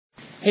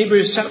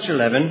Hebrews chapter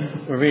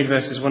 11, we'll read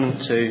verses 1 and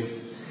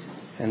 2,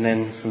 and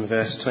then from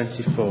verse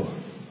 24.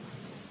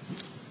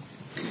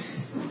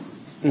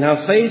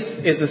 Now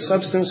faith is the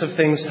substance of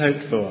things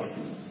hoped for,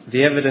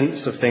 the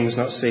evidence of things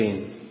not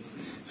seen.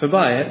 For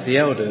by it the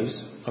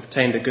elders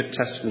obtained a good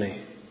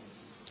testimony.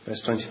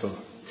 Verse 24.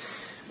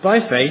 By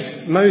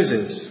faith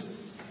Moses,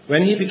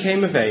 when he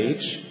became of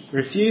age,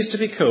 refused to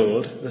be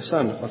called the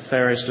son of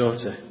Pharaoh's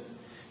daughter,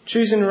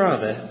 choosing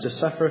rather to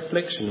suffer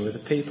affliction with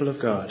the people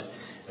of God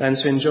than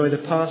to enjoy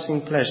the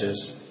passing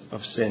pleasures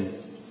of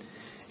sin,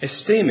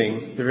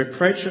 esteeming the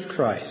reproach of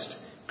Christ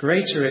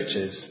greater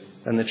riches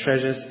than the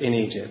treasures in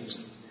Egypt,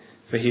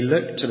 for he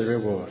looked to the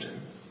reward.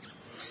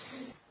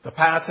 The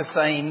Power to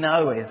Say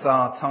No is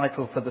our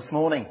title for this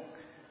morning.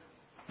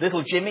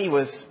 Little Jimmy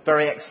was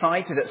very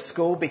excited at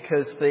school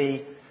because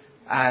the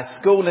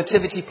school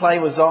nativity play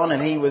was on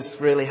and he was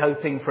really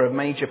hoping for a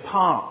major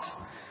part.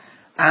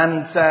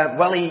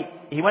 And,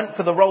 he went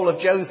for the role of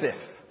Joseph.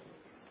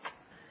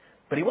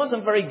 But he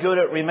wasn't very good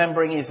at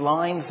remembering his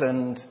lines,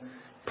 and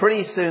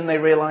pretty soon they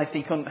realised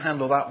he couldn't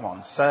handle that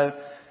one. So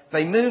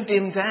they moved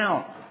him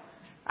down,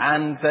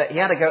 and he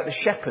had to go at the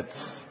shepherds.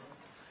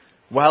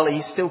 Well,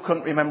 he still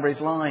couldn't remember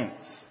his lines.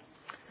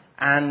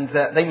 And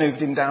they moved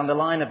him down the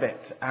line a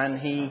bit, and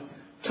he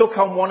took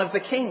on one of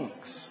the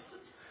kings.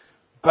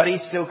 But he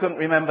still couldn't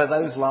remember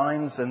those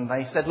lines, and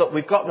they said, look,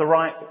 we've got the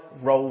right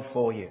role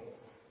for you.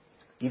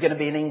 You're going to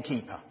be an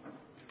innkeeper.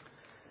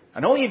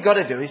 And all you've got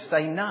to do is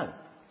say no.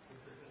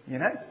 You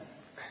know?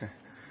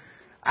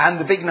 And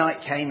the big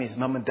night came, his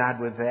mum and dad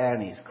were there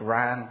and his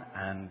gran,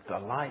 and the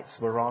lights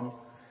were on.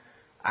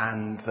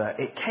 And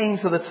it came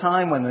to the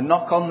time when the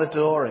knock on the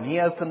door, and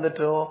he opened the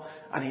door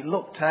and he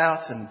looked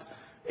out, and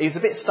he was a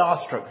bit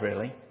starstruck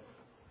really.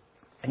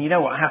 And you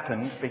know what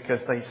happened, because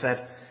they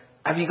said,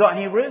 have you got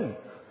any room?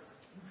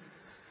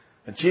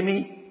 And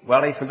Jimmy,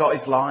 well, he forgot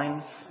his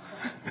lines.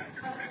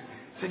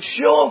 He said,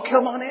 sure,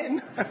 come on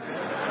in.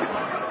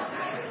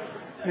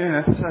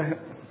 Yeah, so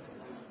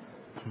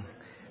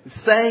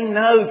saying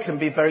no can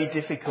be very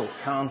difficult,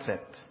 can't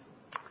it?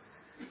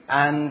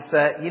 And,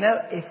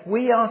 if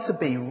we are to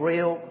be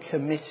real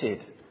committed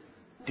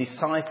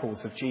disciples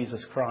of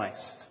Jesus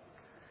Christ,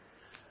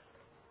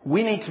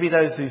 we need to be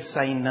those who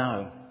say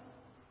no.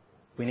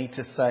 We need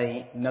to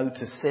say no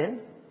to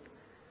sin.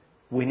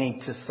 We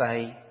need to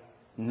say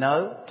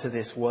no to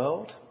this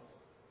world.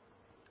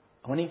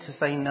 We need to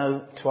say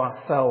no to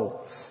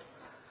ourselves.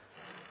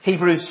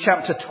 Hebrews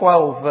chapter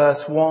 12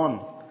 verse 1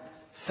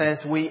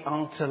 says we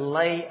are to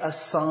lay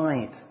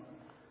aside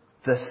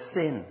the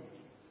sin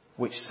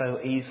which so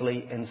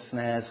easily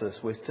ensnares us.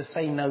 We're to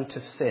say no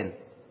to sin.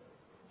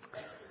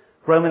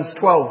 Romans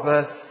 12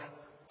 verse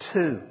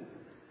 2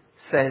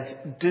 says,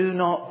 do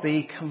not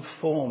be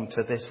conformed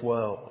to this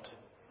world.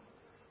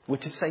 We're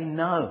to say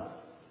no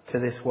to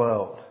this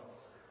world.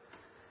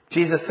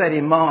 Jesus said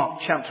in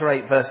Mark chapter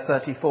 8 verse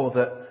 34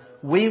 that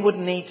we would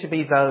need to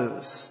be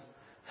those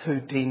who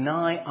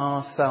deny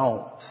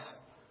ourselves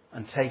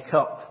and take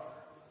up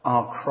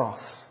our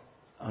cross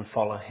and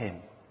follow him.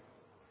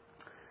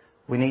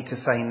 We need to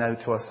say no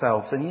to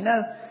ourselves. And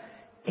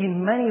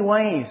in many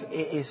ways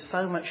it is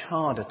so much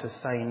harder to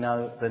say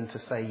no than to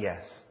say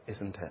yes,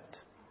 isn't it?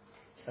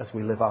 As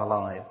we live our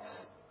lives.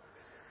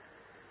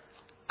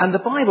 And the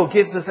Bible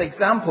gives us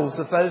examples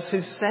of those who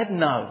said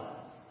no.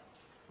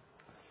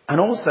 And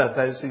also of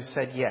those who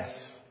said yes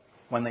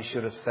when they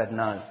should have said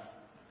no.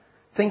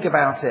 Think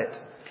about it.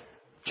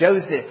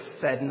 Joseph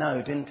said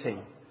no, didn't he,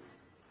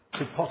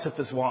 to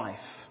Potiphar's wife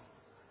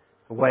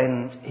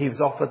when he was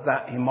offered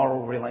that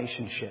immoral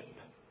relationship.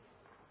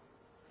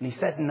 And he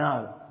said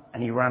no,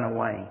 and he ran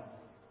away.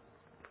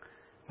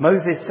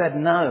 Moses said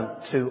no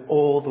to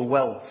all the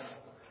wealth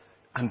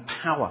and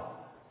power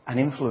and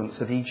influence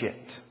of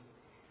Egypt.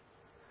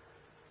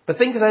 But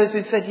think of those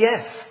who said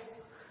yes.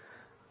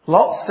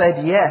 Lot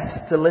said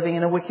yes to living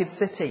in a wicked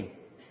city,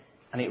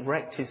 and it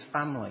wrecked his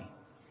family.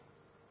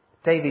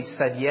 David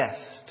said yes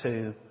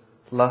to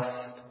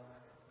lust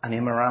and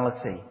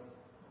immorality,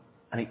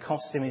 and it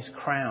cost him his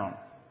crown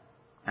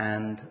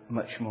and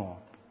much more.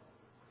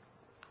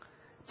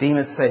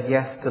 Demas said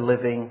yes to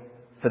living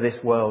for this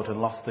world and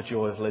lost the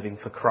joy of living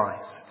for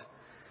Christ.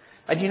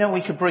 And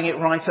we could bring it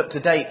right up to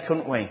date,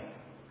 couldn't we?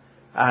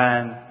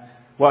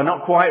 Well,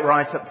 not quite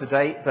right up to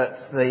date, but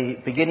the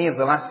beginning of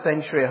the last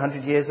century,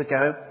 100 years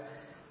ago,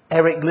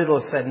 Eric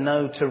Liddell said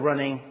no to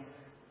running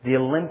the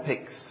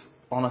Olympics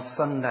on a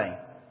Sunday.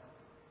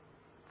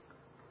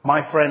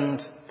 My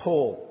friend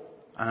Paul,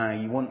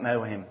 you wouldn't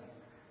know him,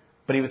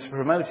 but he was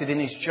promoted in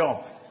his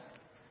job.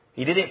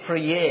 He did it for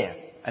a year,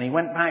 and he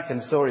went back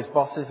and saw his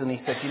bosses, and he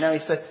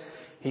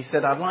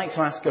said, I'd like to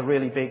ask a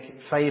really big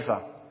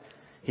favour.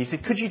 He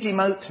said, could you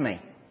demote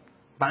me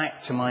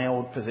back to my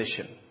old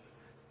position?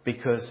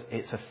 Because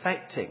it's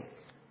affecting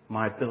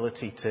my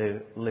ability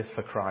to live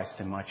for Christ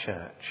in my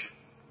church.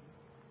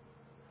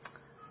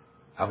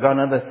 I've got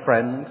another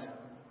friend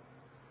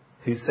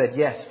who said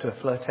yes to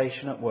a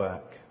flirtation at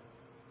work.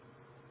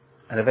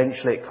 And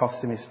eventually it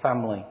cost him his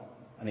family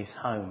and his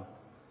home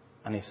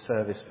and his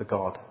service for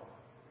God.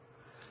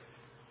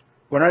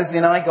 When Rosie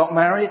and I got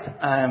married,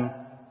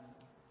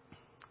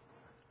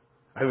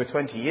 over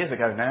 20 years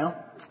ago now,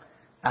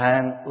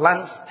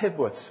 Lance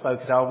Pibworth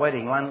spoke at our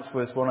wedding. Lance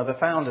was one of the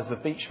founders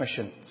of Beach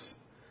Missions.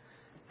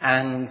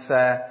 And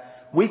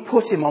we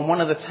put him on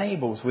one of the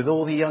tables with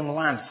all the young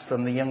lads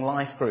from the Young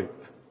Life group.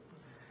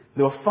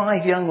 There were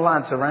 5 young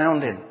lads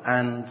around him.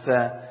 And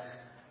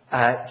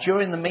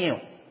during the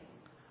meal,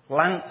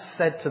 Lance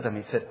said to them,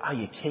 he said, "Are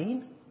you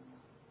keen?"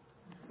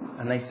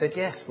 And they said,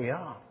 "Yes, we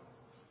are."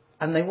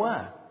 And they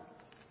were.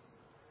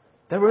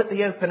 They were at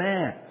the open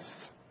airs.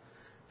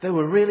 They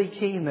were really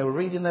keen. They were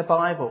reading their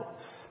Bibles.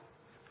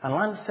 And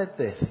Lance said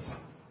this.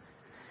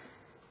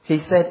 He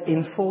said,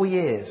 "In 4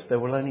 years, there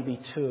will only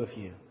be 2 of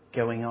you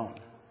going on."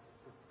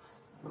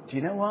 Do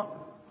you know what?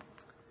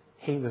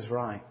 He was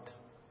right.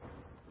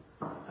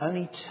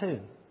 Only 2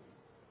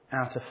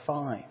 out of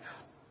 5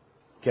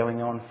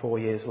 going on 4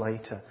 years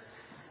later.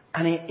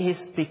 And it is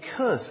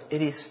because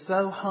it is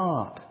so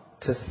hard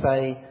to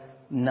say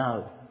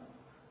no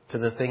to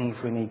the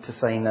things we need to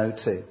say no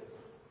to.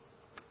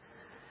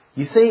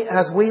 You see,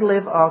 as we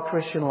live our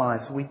Christian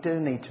lives, we do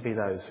need to be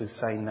those who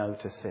say no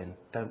to sin,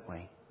 don't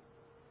we?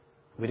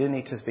 We do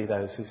need to be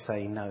those who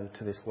say no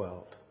to this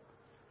world.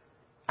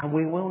 And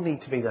we will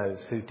need to be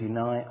those who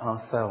deny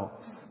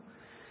ourselves.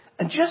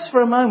 And just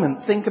for a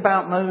moment, think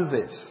about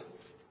Moses.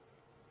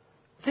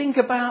 Think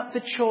about the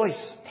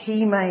choice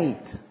he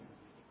made.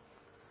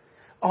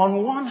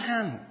 On one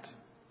hand,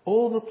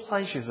 all the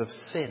pleasures of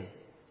sin,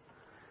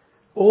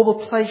 all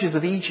the pleasures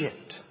of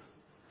Egypt,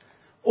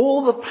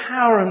 all the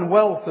power and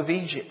wealth of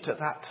Egypt at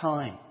that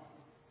time.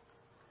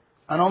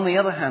 And on the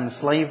other hand,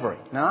 slavery.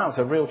 Now that was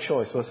a real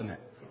choice, wasn't it?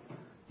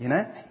 You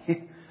know?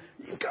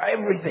 You've got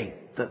everything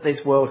that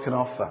this world can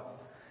offer.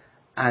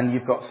 And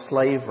you've got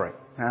slavery.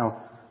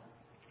 Now,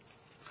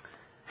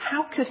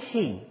 how could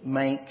he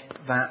make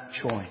that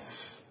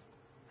choice?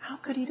 How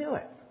could he do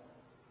it?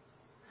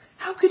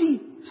 How could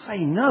he say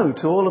no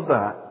to all of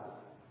that?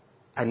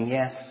 And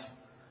yes,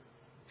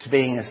 to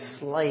being a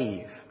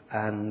slave.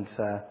 And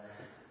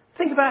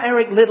think about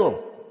Eric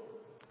Liddell.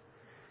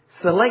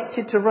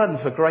 Selected to run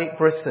for Great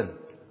Britain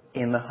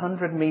in the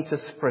 100-metre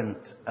sprint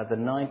at the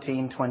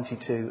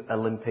 1922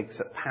 Olympics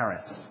at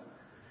Paris.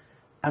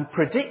 And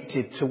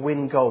predicted to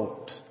win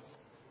gold.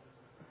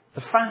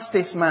 The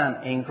fastest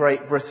man in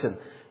Great Britain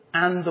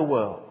and the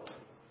world.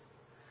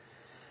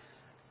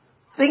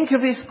 Think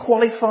of his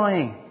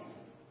qualifying.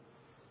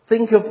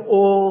 Think of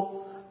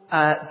all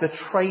the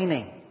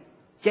training,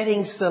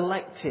 getting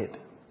selected,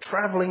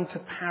 travelling to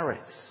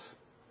Paris.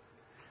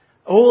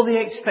 All the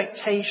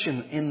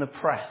expectation in the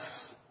press.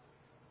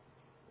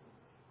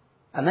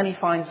 And then he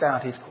finds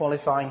out his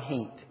qualifying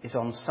heat is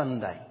on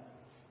Sunday.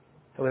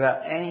 And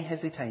without any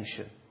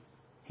hesitation,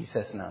 he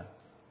says no.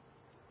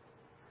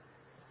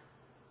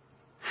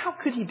 How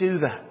could he do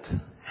that?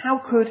 How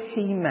could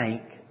he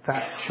make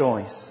that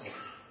choice?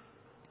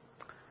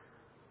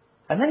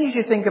 And then as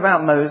you think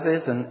about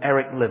Moses and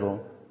Eric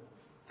Liddell,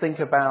 think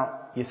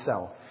about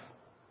yourself.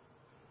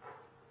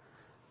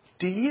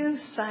 Do you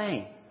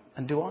say,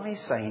 and do I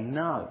say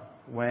no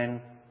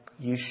when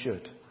you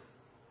should?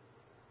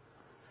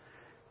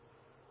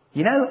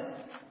 You know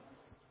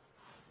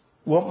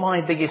what my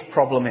biggest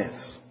problem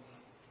is?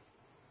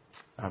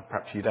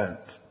 Perhaps you don't.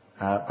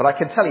 But I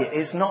can tell you,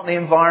 it's not the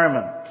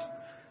environment.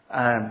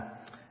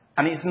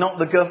 And it's not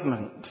the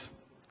government.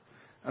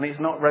 And it's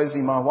not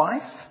Rosie, my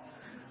wife.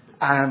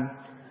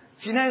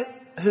 Do you know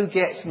who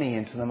gets me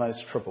into the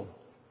most trouble?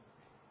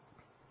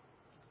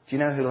 Do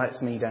you know who lets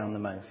me down the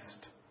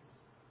most?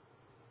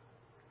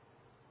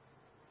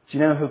 Do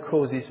you know who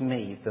causes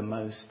me the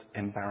most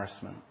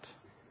embarrassment?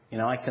 You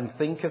know, I can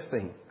think of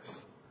things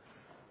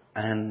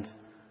and,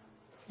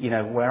 you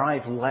know, where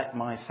I've let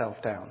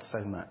myself down so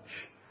much.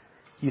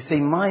 You see,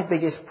 my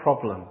biggest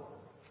problem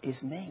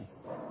is me.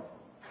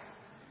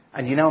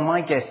 And you know, my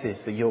guess is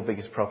that your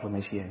biggest problem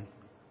is you.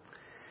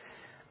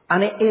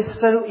 And it is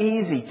so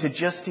easy to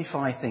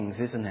justify things,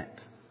 isn't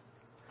it?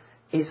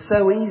 It's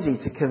so easy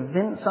to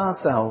convince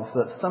ourselves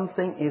that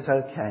something is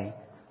okay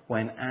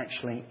when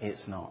actually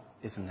it's not,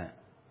 isn't it?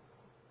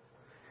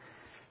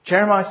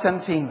 Jeremiah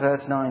 17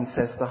 verse 9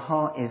 says, "The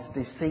heart is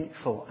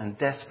deceitful and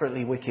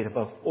desperately wicked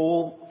above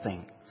all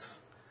things."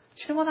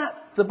 Do you know what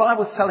the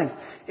Bible's telling us?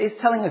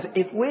 It's telling us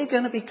if we're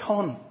going to be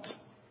conned,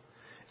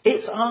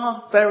 it's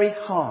our very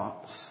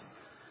hearts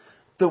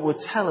that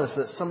would tell us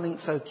that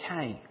something's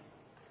okay.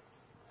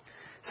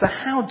 So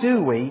how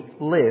do we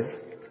live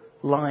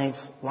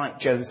lives like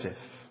Joseph?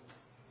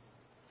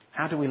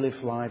 How do we live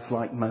lives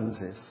like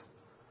Moses?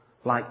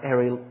 Like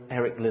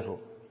Eric Liddell?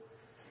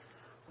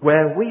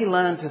 Where we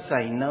learn to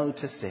say no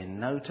to sin,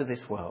 no to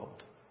this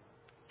world,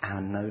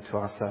 and no to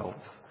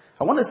ourselves.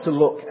 I want us to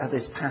look at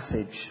this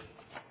passage.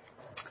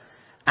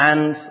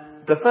 And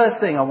the first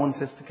thing I want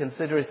us to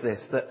consider is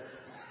this,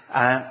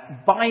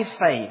 that by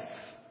faith,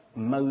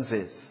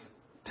 Moses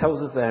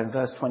tells us there in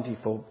verse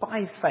 24,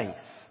 by faith,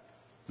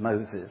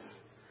 Moses.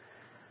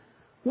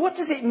 What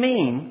does it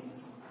mean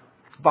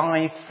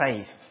by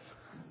faith?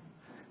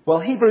 Well,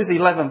 Hebrews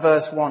 11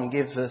 verse 1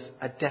 gives us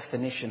a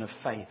definition of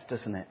faith,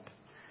 doesn't it?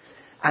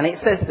 And it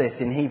says this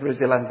in Hebrews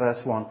 11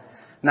 verse 1.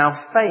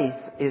 Now faith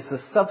is the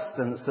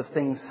substance of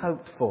things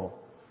hoped for,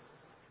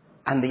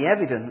 and the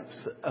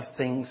evidence of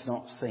things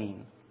not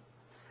seen.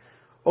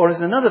 Or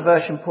as another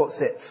version puts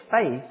it,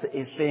 faith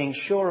is being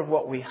sure of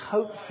what we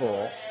hope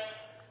for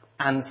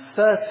and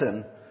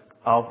certain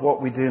of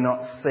what we do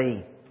not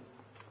see.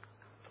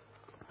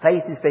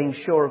 Faith is being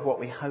sure of what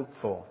we hope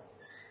for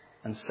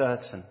and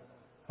certain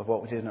of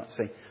what we do not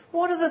see.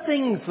 What are the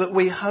things that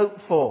we hope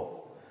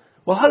for?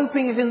 Well,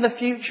 hoping is in the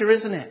future,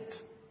 isn't it?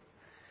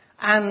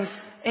 And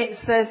it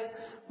says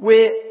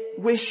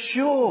we're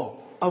sure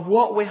of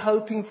what we're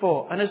hoping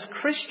for. And as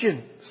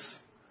Christians,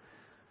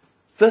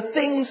 the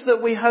things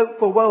that we hope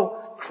for,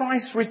 well,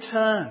 Christ's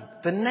return,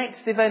 the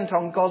next event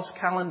on God's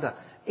calendar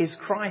is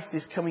Christ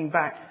is coming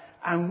back.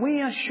 And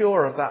we are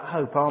sure of that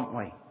hope, aren't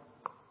we?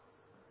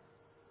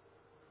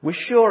 We're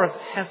sure of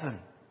heaven.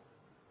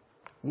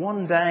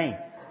 One day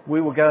we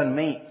will go and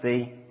meet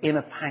the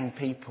inner Pang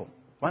people.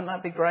 Won't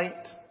that be great?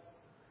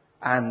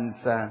 And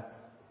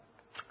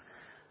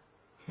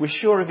we're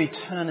sure of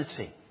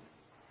eternity.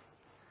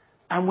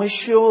 And we're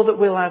sure that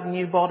we'll have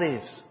new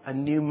bodies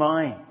and new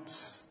minds.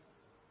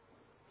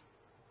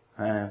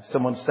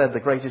 Someone said the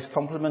greatest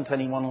compliment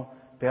anyone will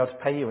be able to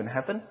pay you in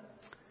heaven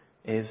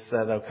is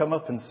they'll come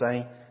up and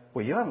say,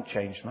 well, you haven't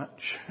changed much.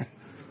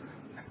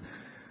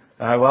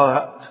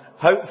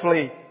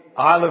 Hopefully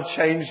I'll have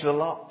changed a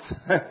lot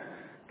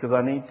because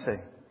I need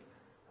to.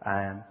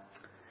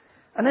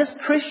 And as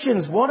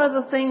Christians, what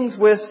are the things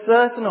we're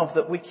certain of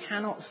that we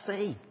cannot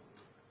see?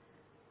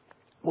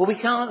 Well, we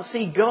can't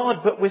see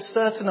God, but we're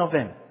certain of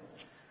Him.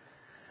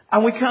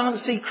 And we can't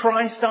see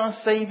Christ our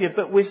Saviour,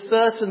 but we're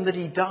certain that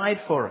He died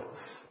for us.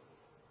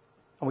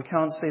 And we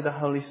can't see the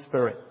Holy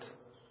Spirit.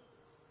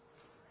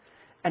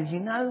 And you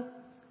know,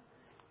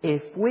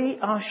 if we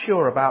are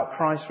sure about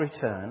Christ's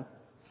return,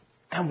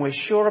 and we're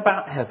sure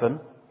about heaven,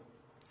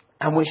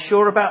 and we're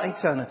sure about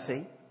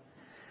eternity,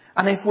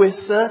 and if we're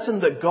certain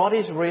that God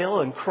is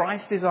real and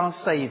Christ is our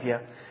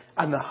Saviour,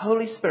 and the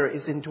Holy Spirit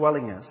is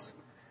indwelling us,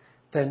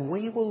 then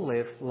we will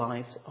live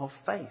lives of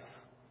faith,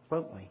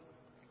 won't we?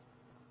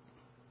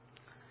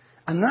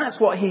 And that's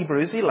what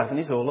Hebrews 11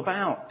 is all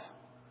about.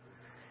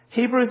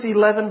 Hebrews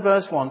 11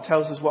 verse 1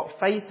 tells us what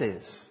faith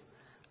is.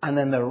 And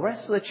then the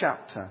rest of the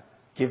chapter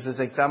gives us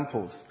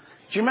examples.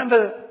 Do you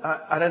remember,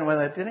 I don't know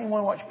whether, did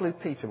anyone watch Blue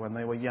Peter when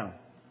they were young?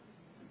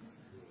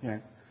 Yeah.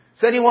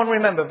 Does anyone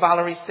remember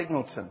Valerie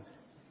Singleton,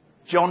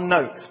 John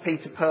Noakes,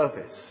 Peter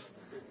Purvis,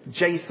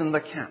 Jason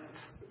the Cat?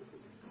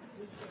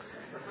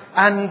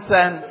 And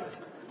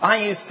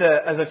I used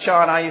to, as a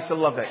child, I used to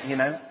love it, you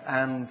know.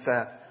 And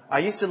I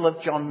used to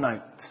love John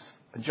Noakes.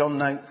 John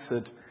Noakes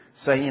would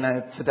say, you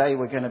know, today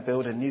we're going to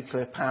build a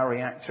nuclear power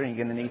reactor and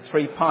you're going to need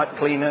 3 pipe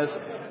cleaners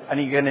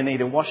and you're going to need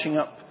a washing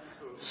up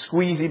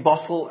squeezy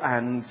bottle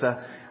and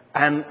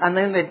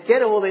then they'd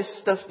get all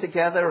this stuff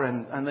together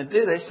and they'd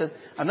do this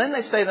and then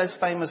they'd say those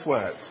famous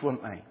words,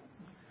 wouldn't they?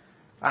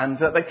 And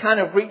they'd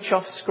kind of reach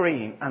off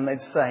screen and they'd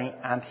say,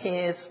 and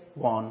here's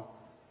one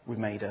we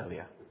made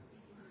earlier.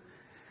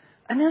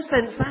 And in a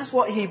sense, that's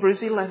what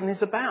Hebrews 11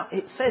 is about.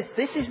 It says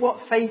this is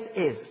what faith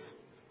is.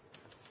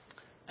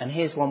 And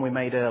here's one we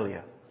made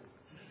earlier.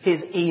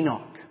 Here's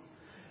Enoch.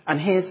 And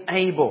here's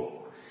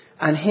Abel.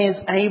 And here's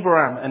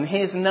Abraham. And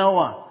here's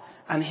Noah.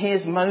 And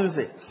here's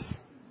Moses.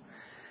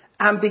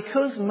 And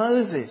because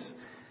Moses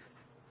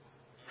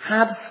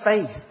had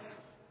faith,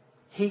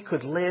 he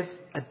could live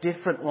a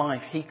different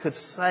life. He could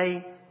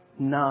say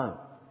no.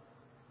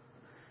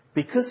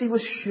 Because he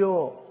was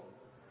sure.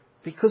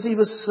 Because he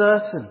was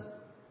certain.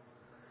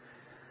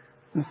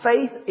 And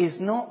faith is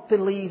not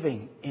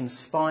believing in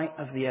spite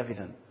of the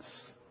evidence,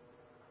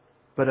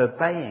 but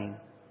obeying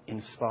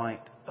in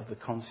spite of the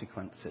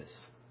consequences.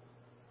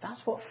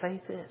 That's what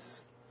faith is.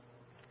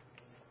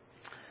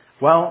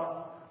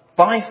 Well,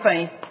 by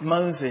faith,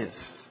 Moses.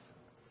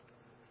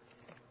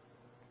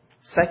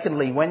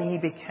 Secondly, when he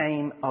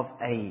became of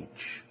age.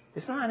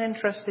 Isn't that an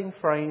interesting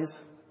phrase?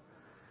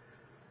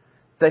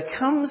 There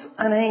comes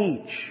an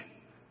age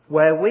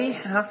where we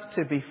have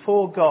to,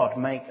 before God,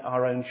 make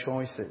our own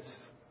choices.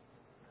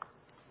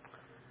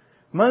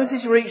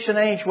 Moses reached an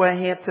age where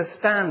he had to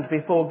stand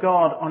before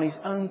God on his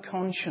own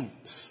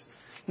conscience.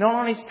 Not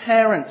on his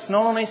parents,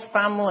 not on his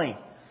family,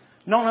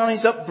 not on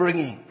his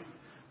upbringing.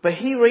 But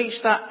he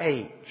reached that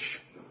age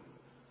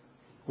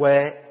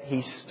where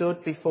he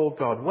stood before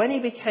God. When he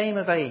became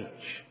of age,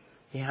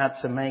 he had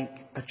to make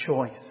a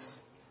choice.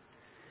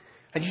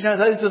 And you know,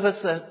 those of us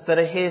that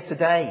are here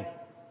today,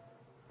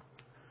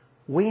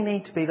 we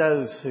need to be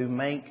those who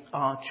make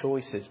our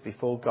choices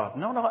before God.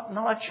 Not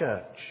our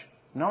church,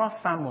 not our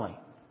family,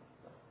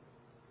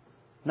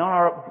 not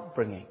our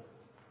upbringing.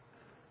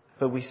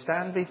 But we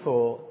stand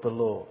before the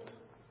Lord.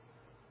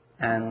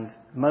 And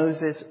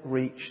Moses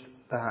reached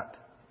that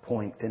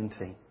point, didn't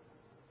he?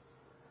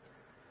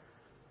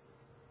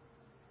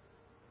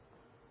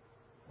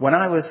 When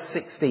I was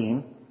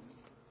 16,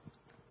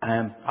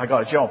 I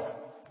got a job.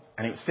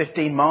 And it was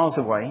 15 miles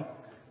away.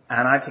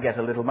 And I had to get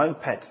a little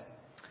moped.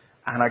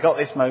 And I got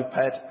this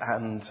moped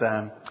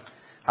and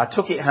I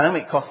took it home.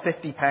 It cost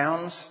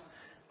 £50.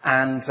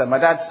 And my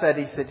dad said,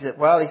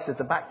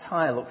 the back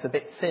tyre looks a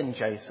bit thin,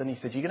 Jason. He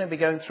said, you're going to be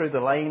going through the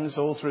lanes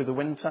all through the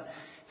winter.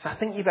 He said, I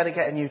think you better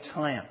get a new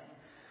tyre.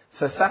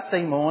 So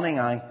Saturday morning,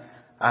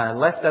 I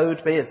left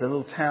Oadby, it's a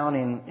little town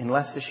in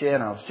Leicestershire,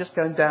 and I was just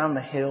going down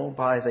the hill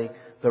by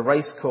the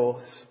race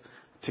course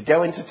to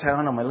go into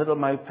town on my little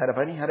moped. I've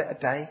only had it a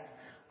day,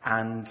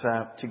 and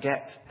to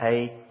get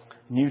a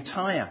new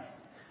tyre.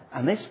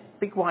 And this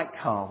big white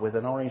car with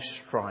an orange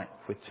stripe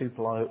with two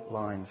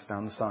lines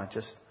down the side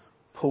just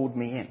pulled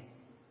me in.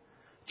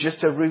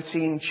 Just a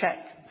routine check,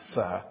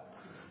 sir.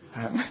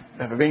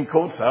 Never been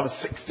called sir, I was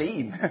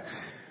 16.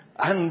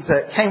 And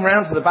came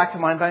round to the back of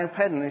my moped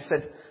and they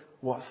said,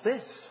 what's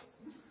this?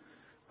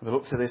 And I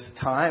looked at this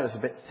tyre, it was a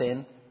bit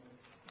thin.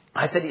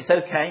 I said, it's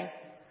okay.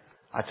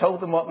 I told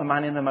them what the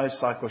man in the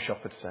motorcycle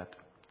shop had said.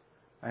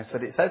 I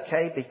said, it's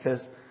okay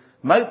because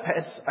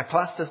mopeds are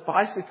classed as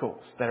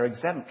bicycles. They're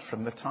exempt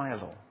from the tyre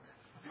law.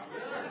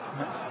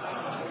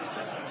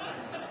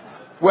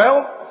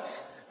 Well,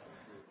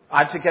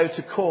 I had to go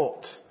to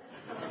court.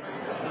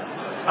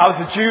 I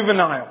was a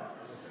juvenile.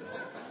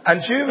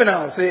 And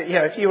juveniles,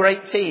 if you were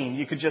 18,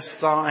 you could just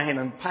sign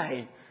and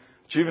pay.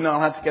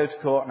 Juvenile had to go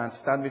to court and I'd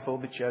stand before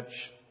the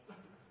judge.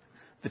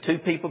 The two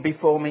people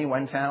before me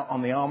went out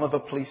on the arm of a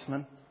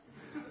policeman.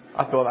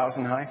 I thought that was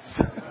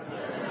nice.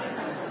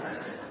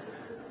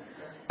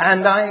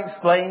 And I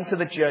explained to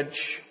the judge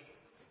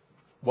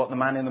what the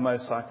man in the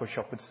motorcycle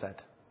shop had said.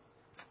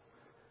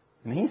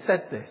 And he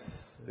said this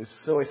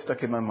always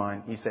stuck in my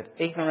mind. He said,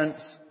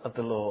 ignorance of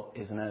the law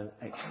is no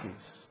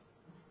excuse.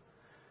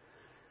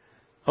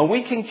 And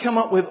we can come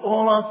up with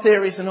all our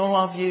theories and all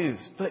our views,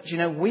 but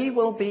we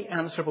will be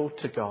answerable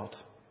to God.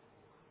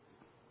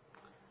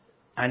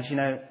 And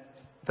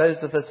those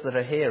of us that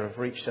are here have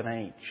reached an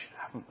age,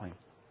 haven't we?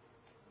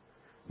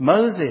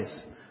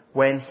 Moses,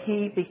 when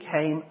he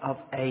became of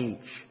age,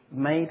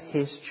 made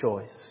his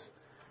choice.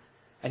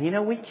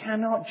 And we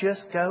cannot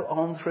just go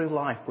on through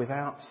life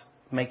without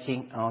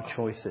making our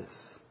choices.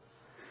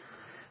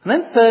 And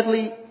then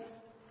thirdly,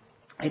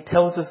 it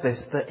tells us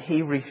this, that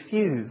he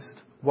refused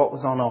what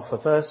was on offer.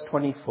 Verse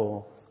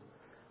 24.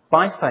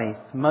 By faith,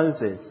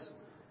 Moses,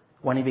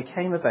 when he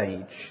became of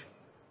age,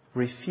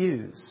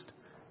 refused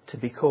to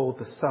be called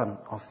the son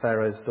of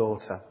Pharaoh's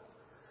daughter.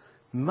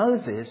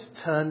 Moses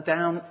turned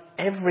down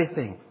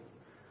everything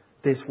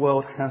this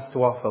world has to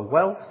offer.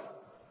 Wealth,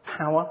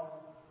 power,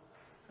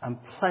 and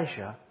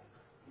pleasure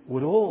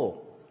would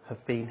all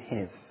have been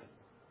his.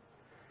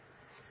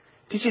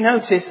 Did you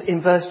notice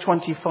in verse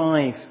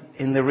 25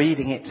 in the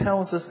reading, it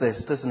tells us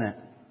this, doesn't it?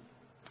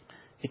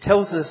 It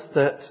tells us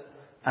that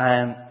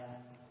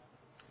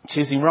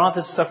choosing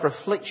rather to suffer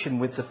affliction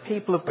with the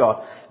people of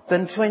God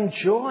than to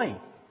enjoy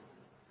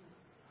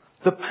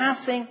the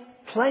passing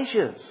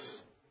pleasures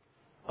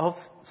of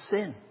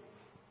sin.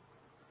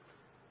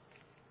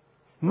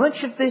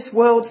 Much of this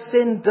world's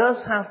sin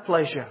does have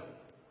pleasure.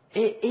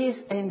 It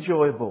is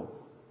enjoyable.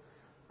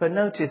 But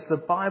notice the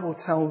Bible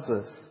tells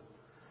us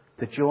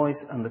the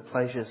joys and the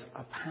pleasures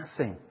are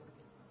passing.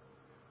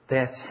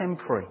 They're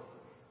temporary.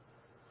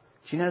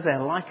 Do you know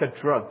they're like a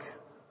drug?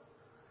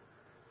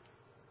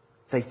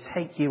 They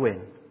take you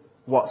in.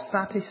 What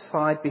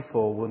satisfied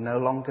before will no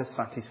longer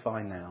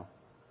satisfy now.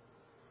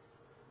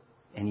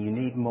 And you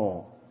need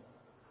more.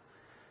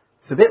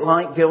 It's a bit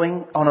like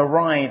going on a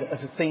ride at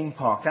a theme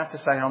park. I have to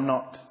say I'm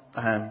not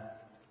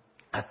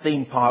a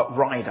theme park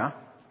rider.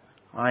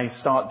 I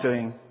start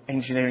doing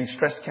engineering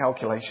stress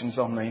calculations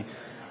on the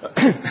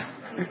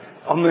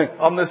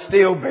on the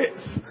steel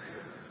bits,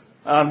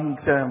 and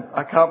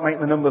I can't make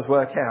the numbers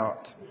work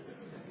out.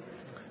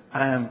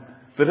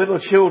 The little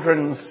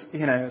children's,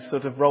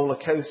 sort of roller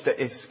coaster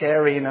is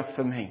scary enough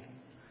for me.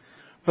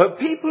 But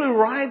people who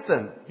ride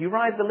them, you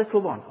ride the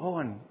little one,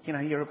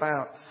 and you're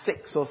about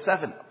 6 or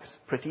 7, it's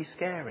pretty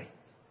scary.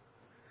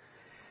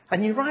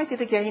 And you ride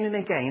it again and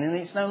again, and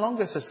it's no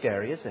longer so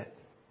scary, is it?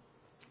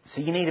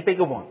 So you need a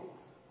bigger one.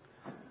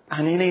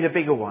 And you need a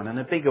bigger one, and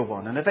a bigger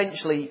one. And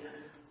eventually,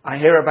 I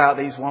hear about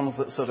these ones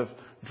that sort of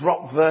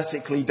drop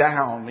vertically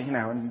down,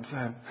 and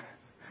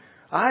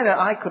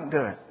I couldn't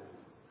do it.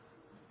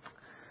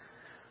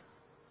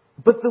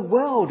 But the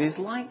world is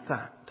like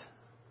that.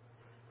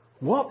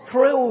 What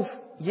thrills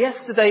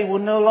yesterday will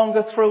no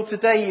longer thrill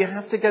today. You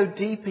have to go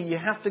deeper. You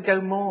have to go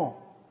more.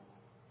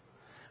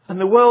 And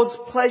the world's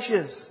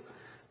pleasures,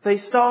 they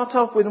start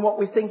off with what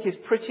we think is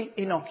pretty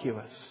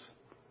innocuous.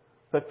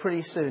 But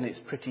pretty soon it's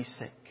pretty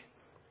sick.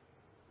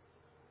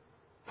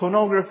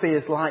 Pornography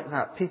is like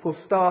that. People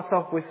start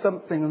off with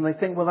something and they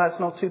think, well, that's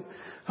not too...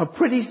 And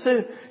pretty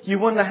soon you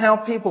wonder how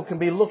people can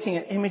be looking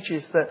at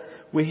images that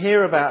we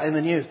hear about in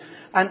the news.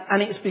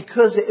 And it's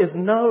because it is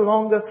no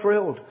longer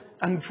thrilled.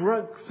 And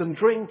drugs and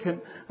drink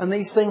and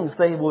these things,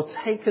 they will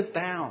take us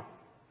down.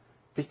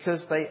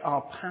 Because they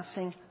are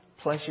passing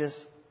pleasures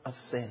of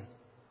sin.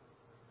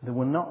 They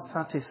will not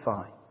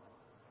satisfy.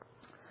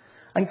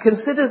 And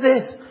consider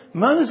this.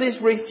 Moses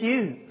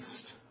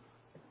refused.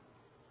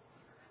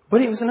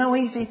 But it was no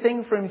easy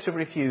thing for him to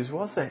refuse,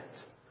 was it?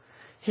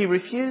 He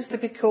refused to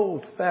be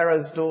called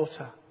Pharaoh's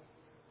daughter.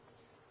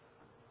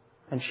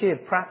 And she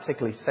had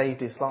practically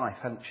saved his life,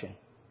 hadn't she?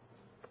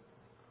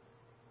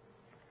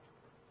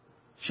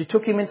 She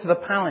took him into the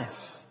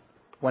palace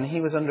when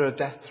he was under a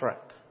death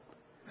threat.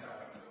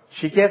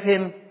 She gave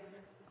him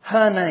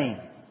her name.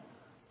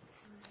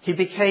 He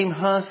became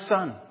her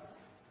son.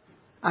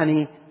 And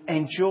he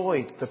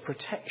enjoyed the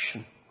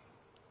protection.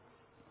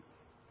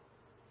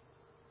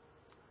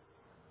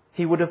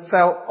 He would have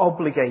felt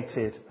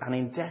obligated and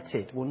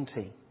indebted, wouldn't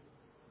he,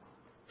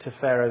 to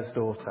Pharaoh's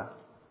daughter.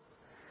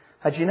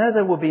 And you know,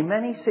 there will be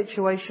many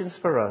situations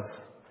for us,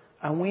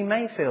 and we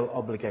may feel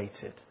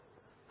obligated.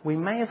 We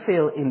may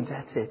feel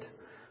indebted,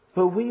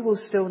 but we will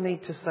still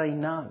need to say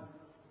no.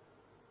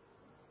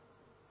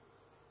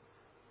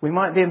 We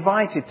might be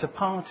invited to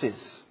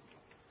parties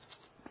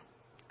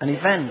and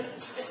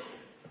events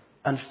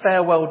and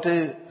farewell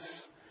dues,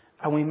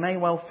 and we may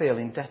well feel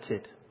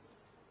indebted.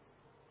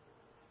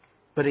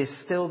 But it's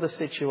still the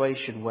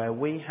situation where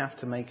we have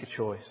to make a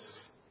choice.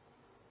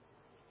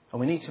 And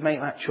we need to make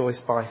that choice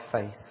by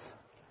faith.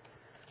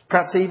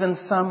 Perhaps even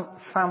some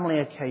family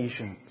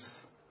occasions,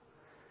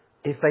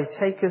 if they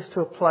take us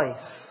to a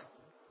place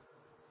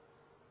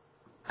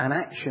and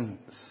actions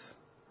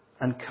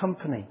and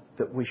company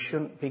that we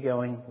shouldn't be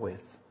going with,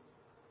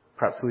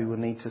 perhaps we will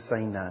need to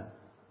say no.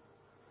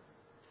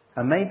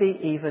 And maybe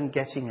even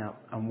getting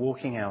up and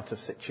walking out of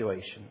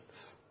situations.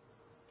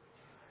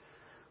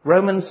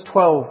 Romans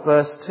 12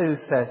 verse 2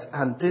 says,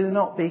 "And do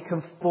not be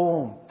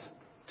conformed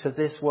to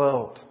this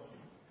world."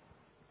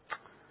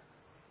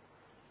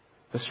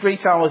 The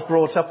street I was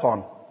brought up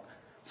on,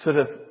 sort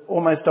of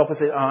almost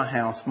opposite our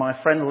house, my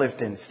friend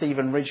lived in,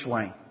 Stephen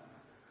Ridgway.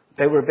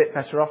 They were a bit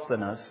better off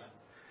than us.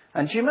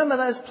 And do you remember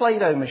those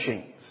Play-Doh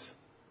machines?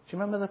 Do you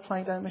remember the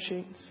Play-Doh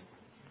machines?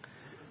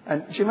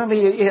 And do you remember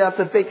you had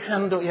the big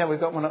handle? Yeah, we've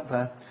got one up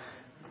there.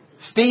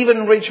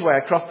 Stephen Ridgway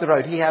across the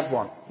road, he had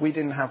one. We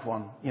didn't have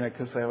one,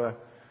 because they were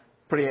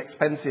pretty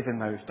expensive in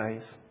those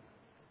days.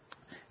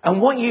 And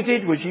what you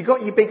did was you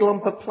got your big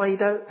lump of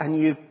Play-Doh and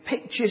you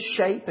picked your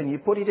shape and you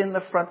put it in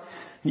the front.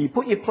 And you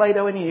put your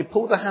Play-Doh in and you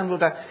pull the handle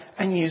down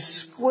and you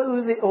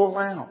squeeze it all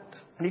out.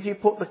 And if you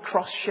put the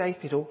cross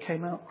shape, it all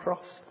came out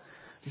cross.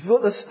 If you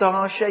put the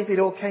star shape, it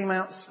all came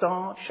out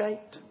star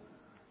shaped. Do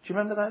you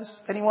remember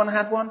those? Anyone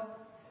had one?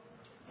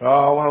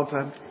 Oh, well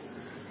done.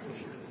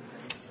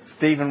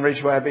 Stephen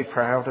Ridgway, I'd be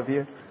proud of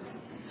you.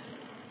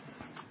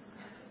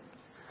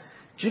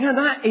 Do you know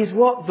that is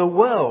what the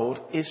world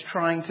is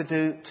trying to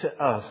do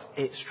to us?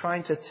 It's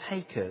trying to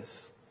take us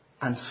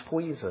and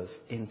squeeze us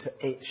into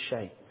its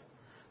shape.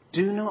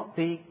 Do not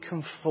be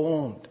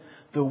conformed.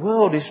 The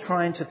world is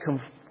trying to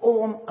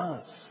conform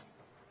us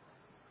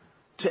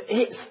to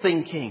its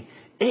thinking,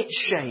 its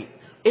shape,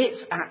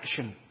 its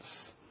actions.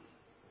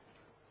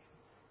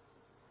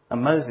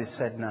 And Moses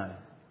said no.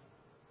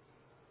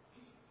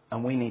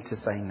 And we need to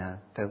say no,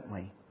 don't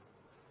we?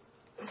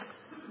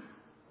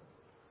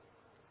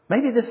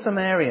 Maybe there's some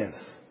areas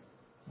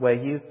where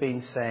you've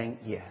been saying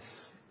yes.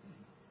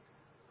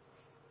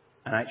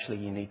 And actually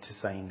you need to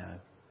say no.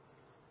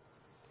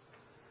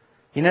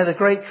 The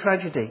great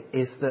tragedy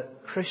is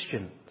that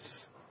Christians,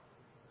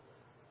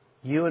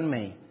 you and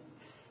me,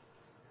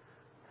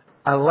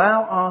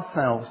 allow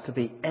ourselves to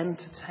be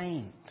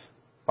entertained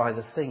by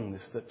the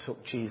things that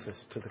took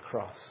Jesus to the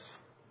cross.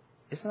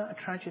 Isn't that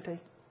a tragedy?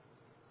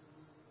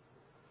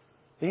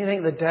 Do you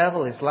think the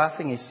devil is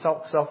laughing his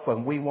socks off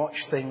when we watch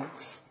things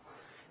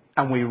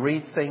and we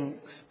read things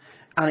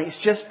and it's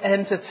just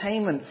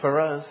entertainment for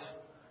us?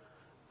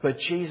 But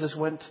Jesus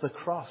went to the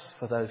cross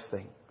for those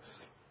things.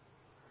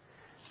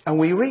 And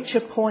we reach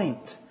a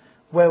point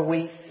where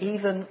we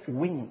even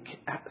wink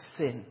at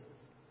sin.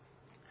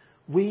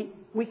 We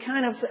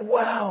kind of say,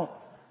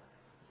 well,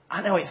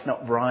 I know it's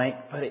not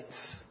right, but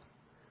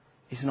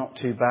it's not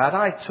too bad.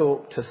 I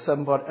talked to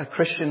somebody, a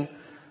Christian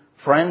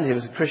friend who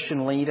was a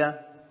Christian leader,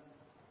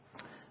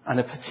 and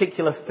a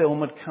particular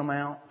film had come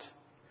out.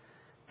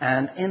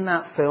 And in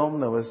that film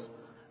there was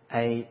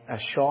a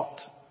shot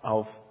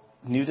of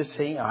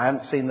nudity. I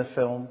haven't seen the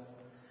film.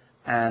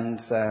 And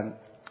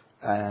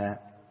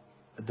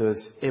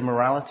there's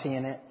immorality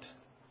in it.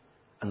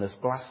 And there's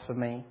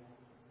blasphemy.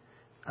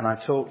 And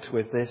I talked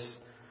with this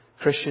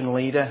Christian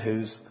leader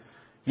whose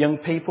young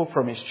people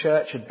from his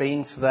church had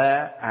been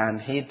there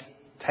and he'd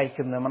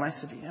taken them. And I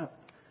said,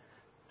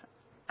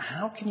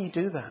 how can you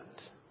do that?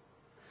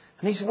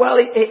 And he said, well,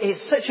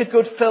 it's such a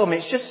good film.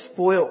 It's just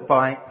spoilt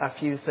by a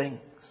few things.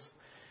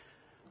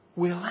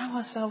 We allow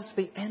ourselves to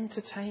be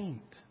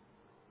entertained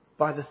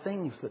by the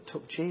things that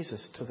took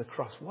Jesus to the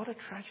cross. What a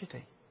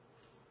tragedy.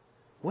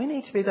 We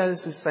need to be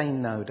those who say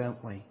no,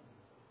 don't we?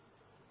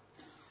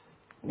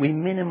 We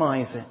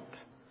minimise it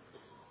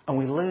and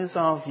we lose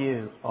our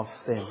view of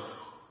sin.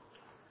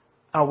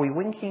 Are we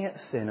winking at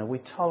sin? Are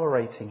we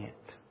tolerating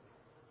it?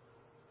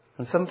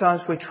 And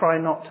sometimes we try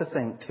not to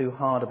think too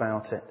hard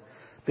about it.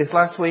 This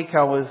last week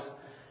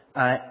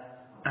I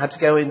had to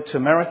go into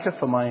America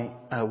for my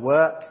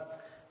work,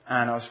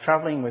 and I was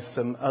travelling with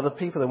some other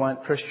people that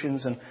weren't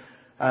Christians, and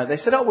they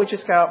said, we'll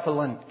just go out for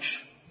lunch.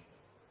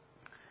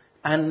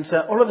 And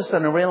all of a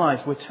sudden I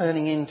realised we're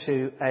turning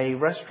into a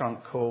restaurant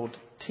called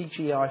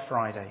TGI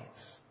Fridays.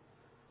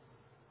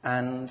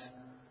 And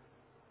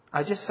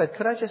I just said,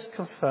 could I just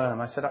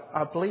confirm? I said,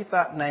 I believe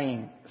that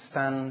name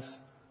stands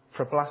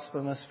for a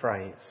blasphemous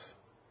phrase.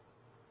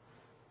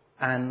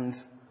 And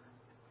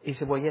he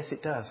said, well, yes,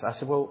 it does. I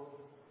said, well,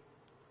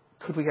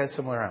 could we go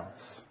somewhere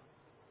else?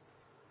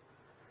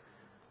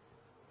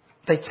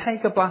 They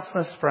take a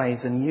blasphemous phrase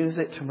and use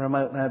it to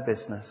promote their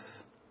business.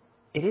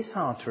 It is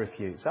hard to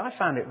refuse. I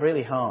found it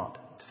really hard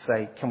to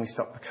say, can we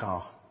stop the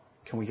car?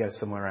 Can we go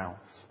somewhere else?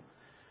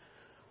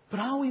 But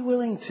are we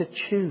willing to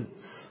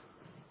choose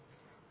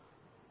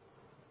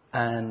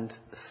and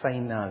say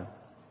no?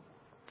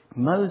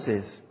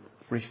 Moses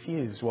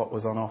refused what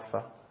was on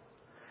offer.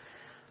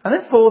 And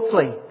then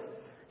fourthly,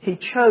 he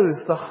chose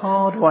the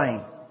hard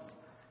way.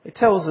 It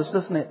tells us,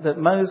 doesn't it, that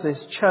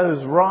Moses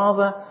chose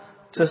rather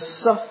to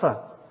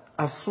suffer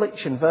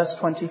affliction, verse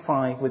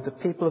 25, with the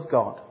people of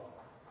God.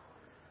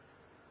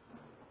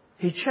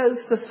 He chose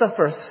to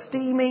suffer,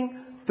 esteeming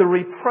the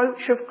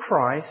reproach of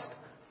Christ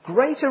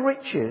greater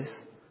riches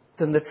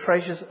than the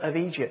treasures of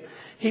Egypt.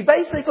 He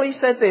basically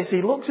said this.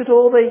 He looked at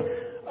all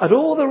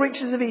the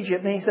riches of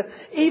Egypt and he said,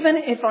 even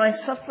if I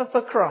suffer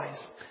for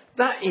Christ,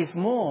 that is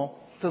more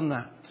than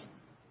that.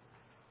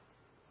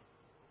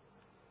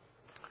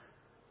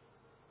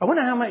 I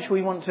wonder how much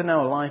we want to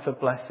know a life of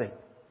blessing.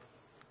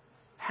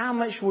 How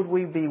much would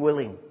we be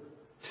willing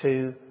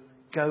to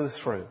go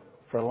through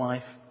for a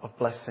life of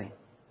blessing?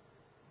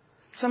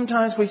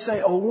 Sometimes we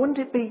say, oh, wouldn't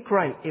it be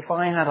great if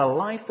I had a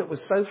life that was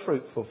so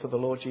fruitful for the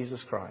Lord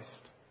Jesus Christ?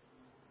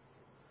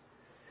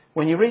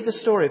 When you read the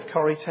story of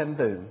Corrie ten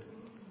Boom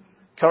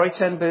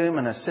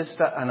and her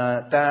sister and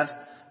her dad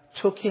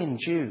took in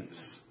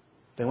Jews.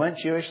 They weren't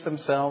Jewish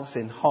themselves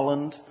in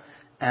Holland,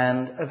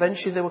 and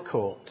eventually they were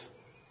caught.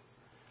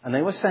 And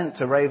they were sent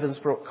to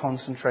Ravensbrück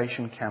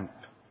concentration camp.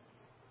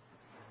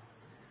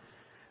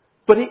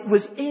 But it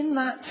was in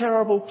that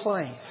terrible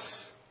place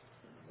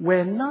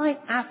where night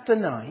after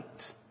night,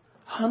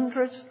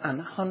 hundreds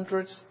and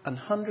hundreds and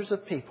hundreds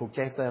of people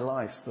gave their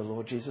lives to the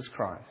Lord Jesus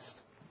Christ.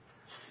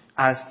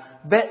 As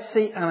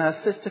Betsy and her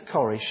sister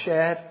Corrie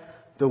shared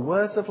the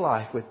words of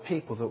life with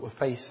people that were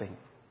facing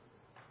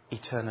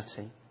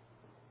eternity.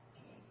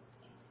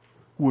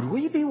 Would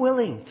we be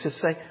willing to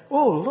say,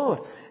 oh Lord,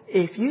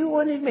 if you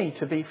wanted me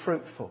to be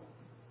fruitful,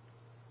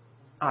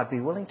 I'd be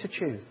willing to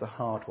choose the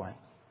hard way.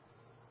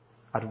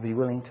 I'd be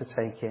willing to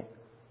take it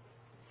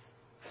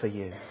for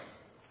you.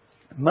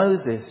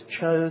 Moses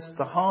chose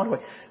the hard way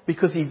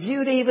because he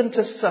viewed even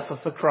to suffer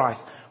for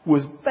Christ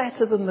was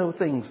better than the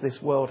things this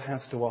world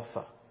has to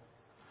offer.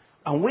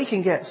 And we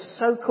can get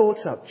so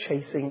caught up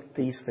chasing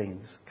these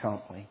things,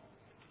 can't we?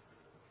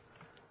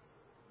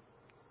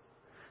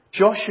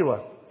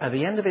 Joshua, at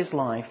the end of his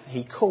life,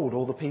 he called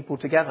all the people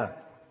together.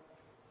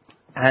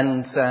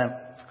 And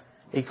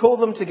he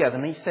called them together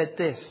and he said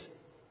this,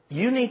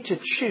 you need to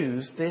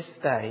choose this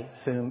day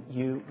whom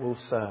you will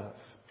serve.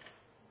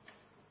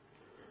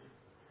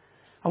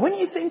 And when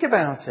you think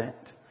about it,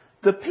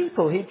 the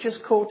people he'd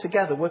just called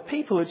together were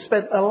people who'd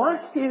spent the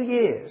last few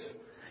years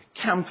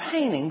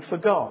campaigning for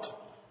God.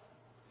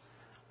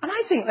 And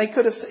I think they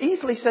could have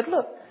easily said,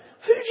 look,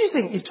 who do you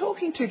think you're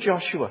talking to,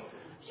 Joshua?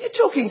 You're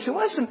talking to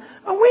us and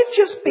we've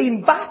just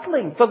been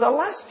battling for the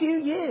last few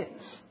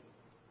years.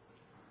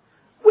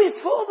 We're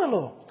for the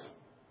Lord.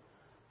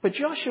 But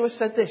Joshua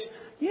said this,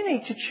 you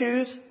need to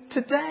choose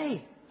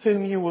today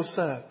whom you will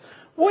serve.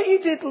 What you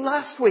did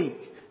last week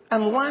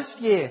and last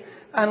year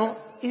and,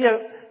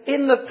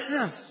 in the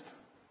past,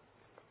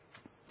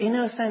 in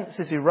a sense,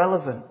 is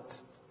irrelevant.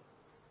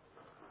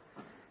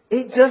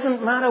 It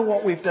doesn't matter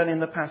what we've done in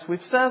the past. We've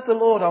served the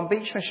Lord on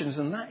beach missions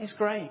and that is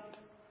great.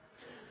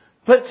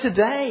 But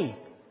today,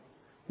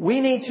 we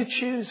need to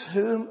choose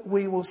whom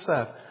we will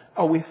serve.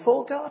 Are we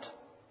for God?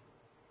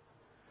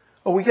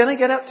 Are we going to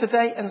get up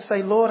today and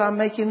say, Lord, I'm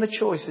making the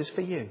choices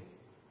for you?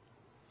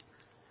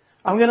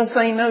 I'm going to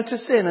say no to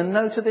sin and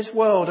no to this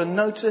world and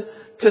no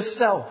to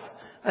self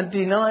and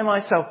deny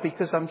myself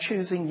because I'm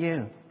choosing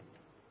you.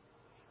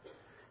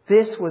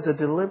 This was a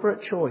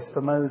deliberate choice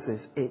for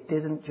Moses. It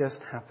didn't just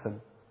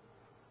happen.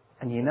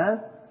 And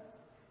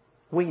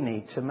we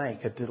need to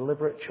make a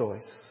deliberate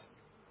choice.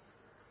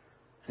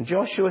 And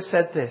Joshua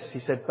said this. He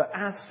said, but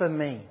as for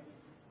me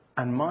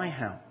and my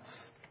house,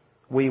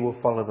 we will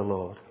follow the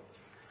Lord.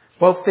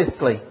 Well,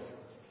 fifthly,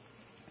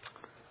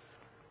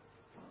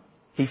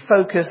 he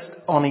focused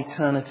on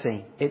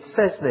eternity. It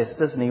says this,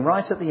 doesn't he?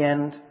 Right at the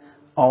end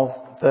of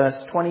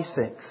verse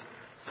 26.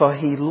 For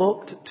he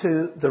looked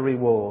to the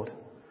reward.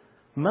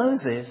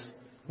 Moses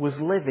was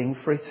living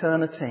for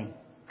eternity.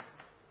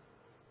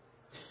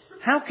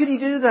 How could he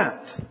do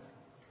that?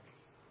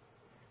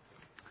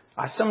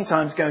 I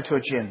sometimes go to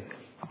a gym.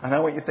 I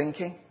know what you're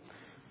thinking,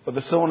 but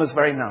the sauna's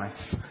very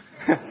nice.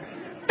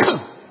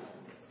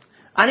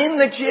 And in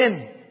the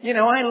gym,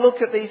 I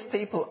look at these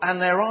people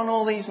and they're on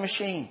all these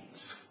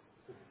machines.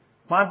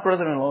 My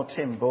brother-in-law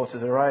Tim bought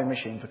us a rowing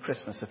machine for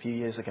Christmas a few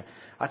years ago.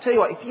 I tell you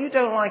what, if you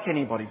don't like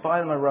anybody, buy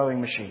them a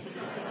rowing machine.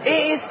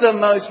 It is the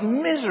most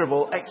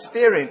miserable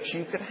experience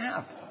you could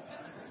have.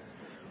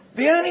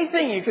 The only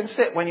thing you can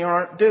when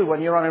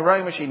you're on a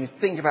rowing machine is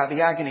think about the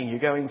agony you're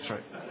going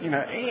through.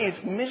 It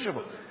is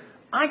miserable.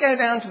 I go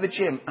down to the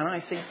gym and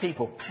I see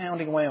people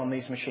pounding away on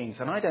these machines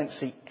and I don't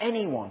see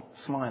anyone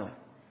smiling.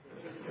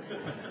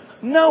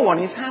 No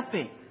one is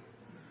happy.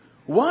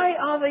 Why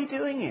are they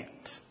doing it?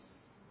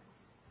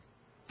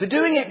 They're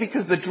doing it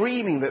because they're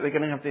dreaming that they're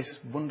going to have this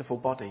wonderful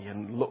body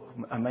and look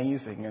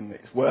amazing and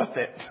it's worth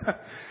it.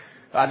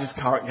 I just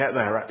can't get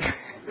there. Right?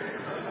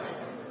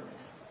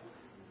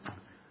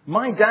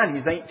 My dad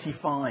is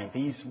 85.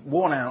 He's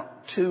worn out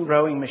 2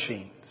 rowing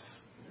machines.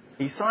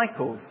 He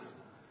cycles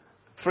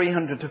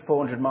 300 to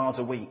 400 miles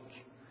a week.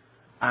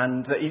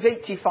 And he's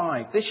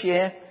 85. This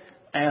year,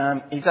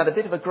 he's had a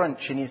bit of a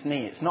grunch in his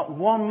knee. It's not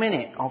 1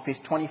 minute of his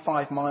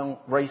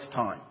 25-mile race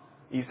time.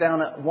 He's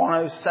down at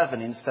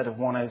 1:07 instead of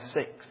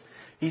 1:06.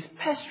 He's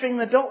pestering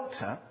the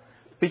doctor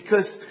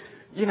because,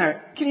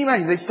 can you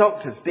imagine this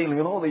doctor's dealing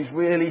with all these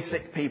really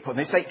sick people and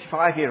this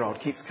 85-year-old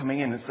keeps coming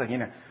in and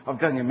saying, I'm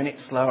going a minute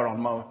slower on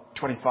my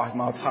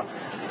 25-mile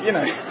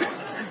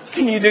time.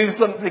 Can you do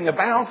something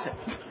about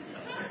it?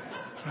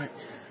 Right.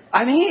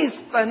 And he is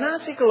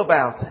fanatical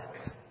about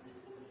it.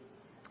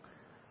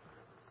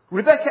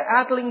 Rebecca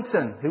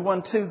Adlington, who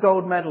won 2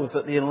 gold medals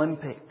at the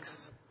Olympics,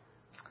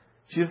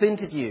 she was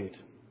interviewed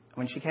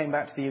when she came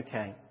back to the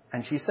UK,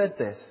 and she said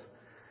this.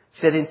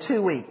 She said, in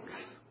 2 weeks,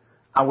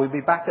 I will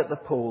be back at the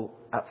pool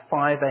at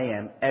 5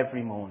 a.m.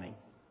 every morning,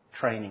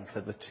 training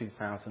for the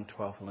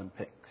 2012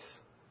 Olympics.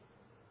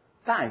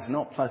 That is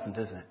not pleasant,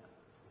 is it?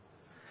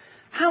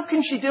 How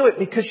can she do it?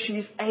 Because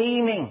she's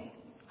aiming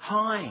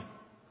high.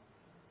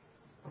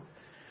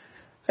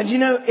 And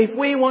if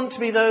we want to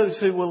be those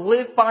who will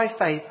live by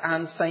faith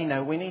and say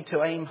no, we need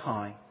to aim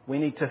high. We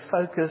need to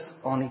focus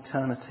on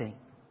eternity.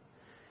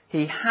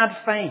 He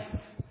had faith.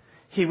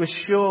 He was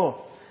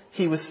sure.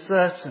 He was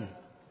certain.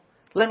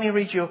 Let me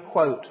read you a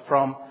quote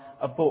from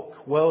a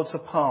book, Worlds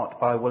Apart,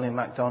 by William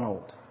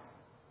MacDonald.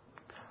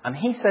 And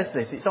he says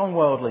this, it's on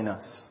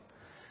worldliness.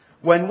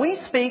 When we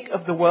speak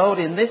of the world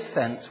in this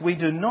sense, we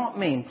do not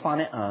mean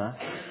planet Earth,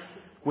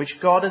 which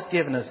God has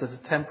given us as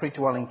a temporary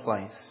dwelling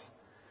place.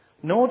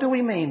 Nor do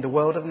we mean the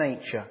world of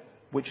nature,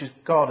 which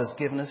God has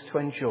given us to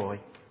enjoy.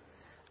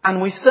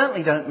 And we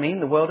certainly don't mean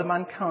the world of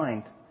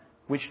mankind,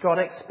 which God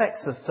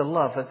expects us to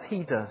love as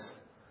He does.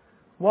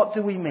 What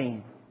do we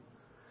mean?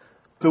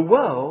 The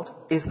world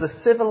is the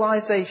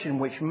civilization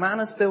which man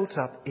has built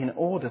up in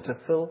order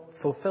to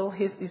fulfill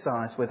his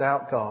desires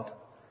without God.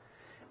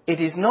 It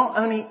is not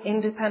only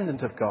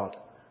independent of God,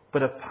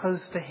 but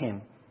opposed to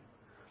Him.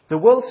 The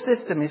world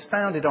system is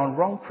founded on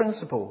wrong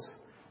principles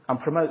and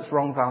promotes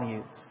wrong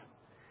values.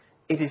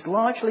 It is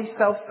largely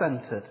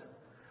self-centered.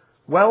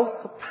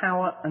 Wealth,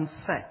 power and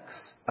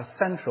sex are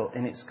central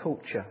in its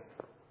culture.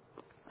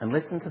 And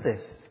listen to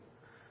this.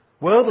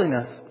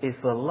 Worldliness is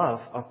the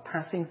love of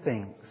passing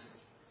things.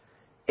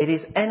 It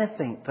is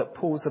anything that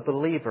pulls a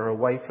believer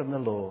away from the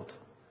Lord.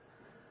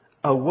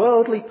 A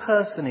worldly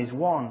person is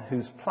one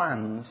whose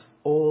plans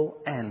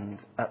all end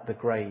at the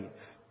grave.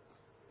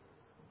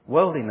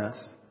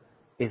 Worldliness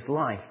is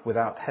life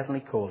without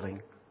heavenly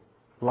calling,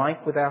 life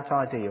without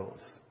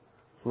ideals,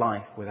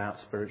 life without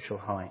spiritual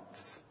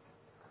heights.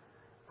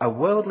 A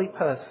worldly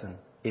person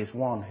is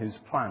one whose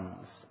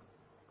plans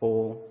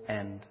all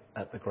end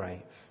at the grave.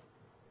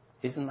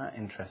 Isn't that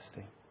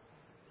interesting?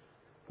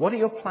 What are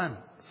your plans?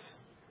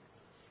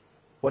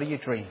 What are your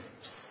dreams?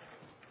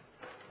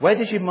 Where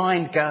does your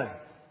mind go?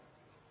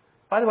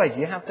 By the way,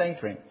 do you have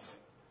daydreams?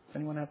 Does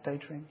anyone have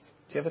daydreams?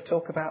 Do you ever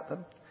talk about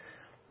them?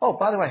 Oh,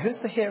 by the way, who's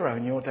the hero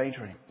in your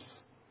daydreams?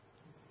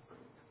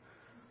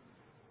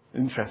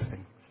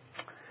 Interesting.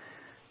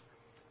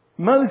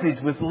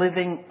 Moses was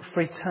living for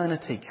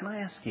eternity. Can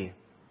I ask you,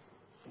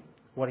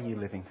 what are you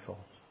living for?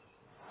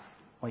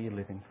 What are you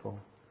living for?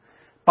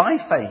 By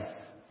faith,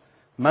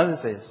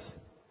 Moses,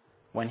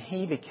 when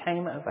he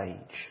became of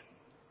age,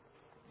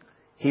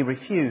 he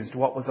refused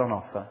what was on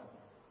offer.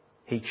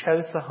 He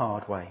chose the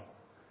hard way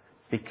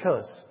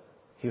because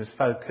he was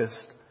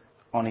focused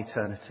on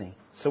eternity.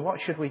 So what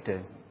should we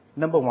do?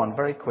 Number one,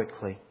 very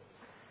quickly,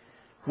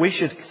 we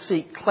should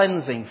seek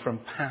cleansing from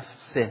past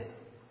sin.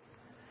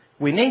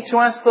 We need to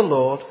ask the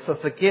Lord for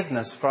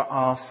forgiveness for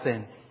our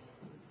sin.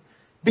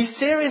 Be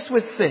serious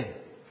with sin.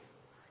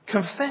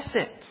 Confess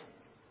it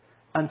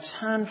and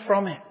turn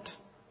from it.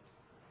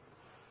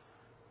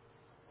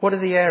 What are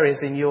the areas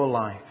in your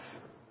life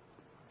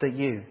that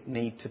you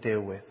need to deal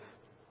with?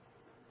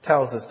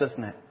 Tells us,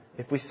 doesn't it?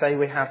 If we say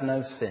we have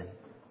no sin,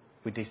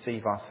 we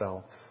deceive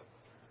ourselves.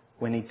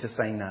 We need to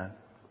say no.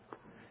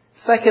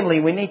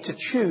 Secondly, we need to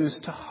choose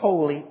to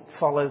wholly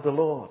follow the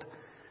Lord.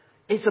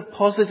 It's a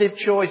positive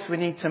choice we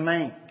need to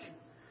make.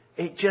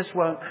 It just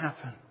won't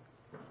happen.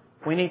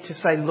 We need to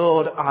say,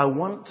 Lord, I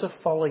want to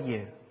follow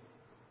you.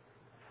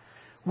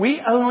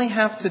 We only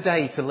have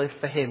today to live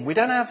for Him. We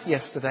don't have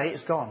yesterday,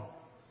 it's gone.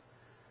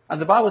 And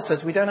the Bible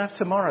says we don't have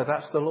tomorrow,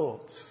 that's the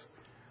Lord's.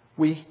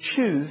 We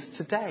choose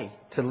today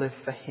to live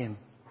for him.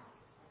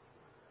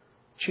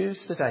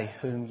 Choose today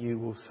whom you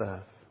will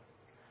serve.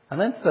 And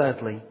then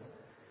thirdly,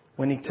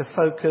 we need to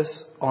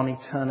focus on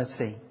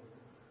eternity.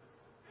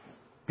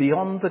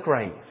 Beyond the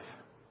grave.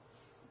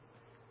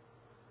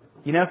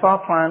 You know, if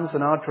our plans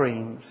and our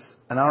dreams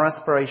and our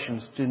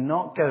aspirations do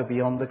not go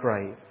beyond the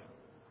grave,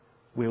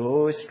 we will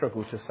always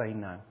struggle to say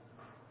no.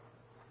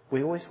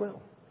 We always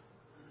will.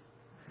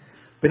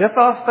 But if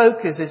our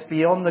focus is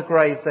beyond the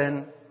grave,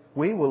 then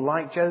we will,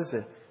 like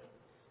Joseph,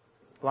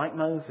 like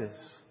Moses,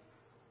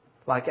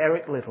 like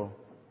Eric Liddell,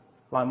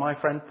 like my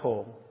friend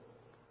Paul,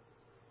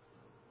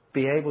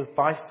 be able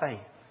by faith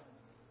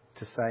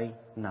to say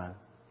no.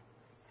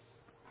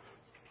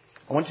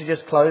 I want to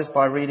just close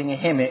by reading a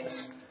hymn.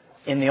 It's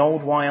in the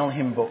Old Weil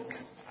hymn book.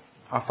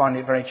 I find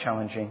it very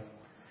challenging.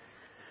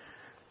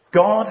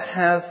 God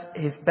has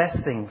his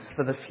best things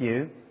for the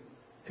few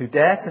who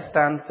dare to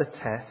stand the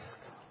test.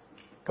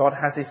 God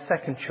has his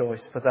second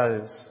choice for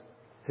those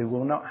who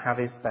will not have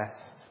his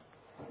best.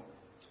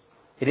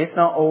 It is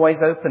not always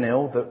open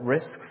ill that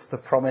risks the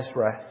promised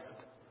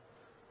rest.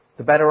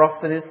 The better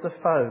often is the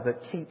foe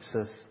that keeps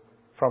us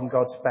from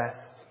God's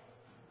best.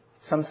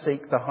 Some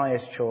seek the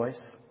highest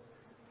choice,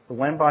 but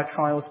when by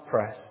trials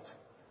pressed,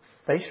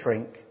 they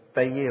shrink,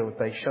 they yield,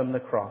 they shun the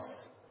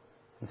cross,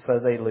 and so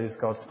they lose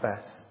God's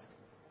best.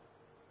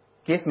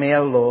 Give me,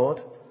 O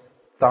Lord,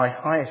 thy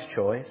highest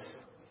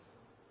choice.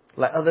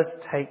 Let others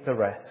take the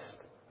rest.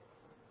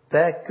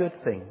 Their good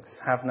things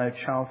have no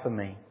charm for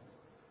me.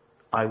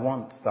 I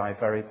want thy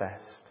very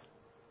best.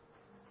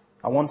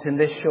 I want in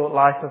this short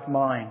life of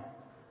mine,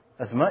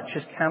 as much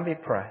as can be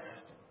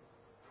pressed,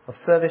 of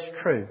service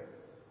true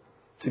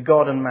to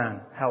God and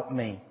man, help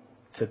me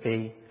to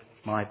be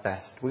my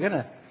best. We're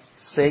going to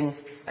sing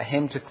a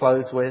hymn to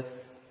close with.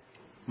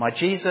 My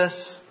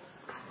Jesus,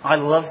 I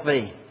love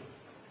thee.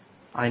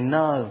 I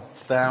know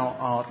thou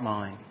art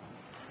mine.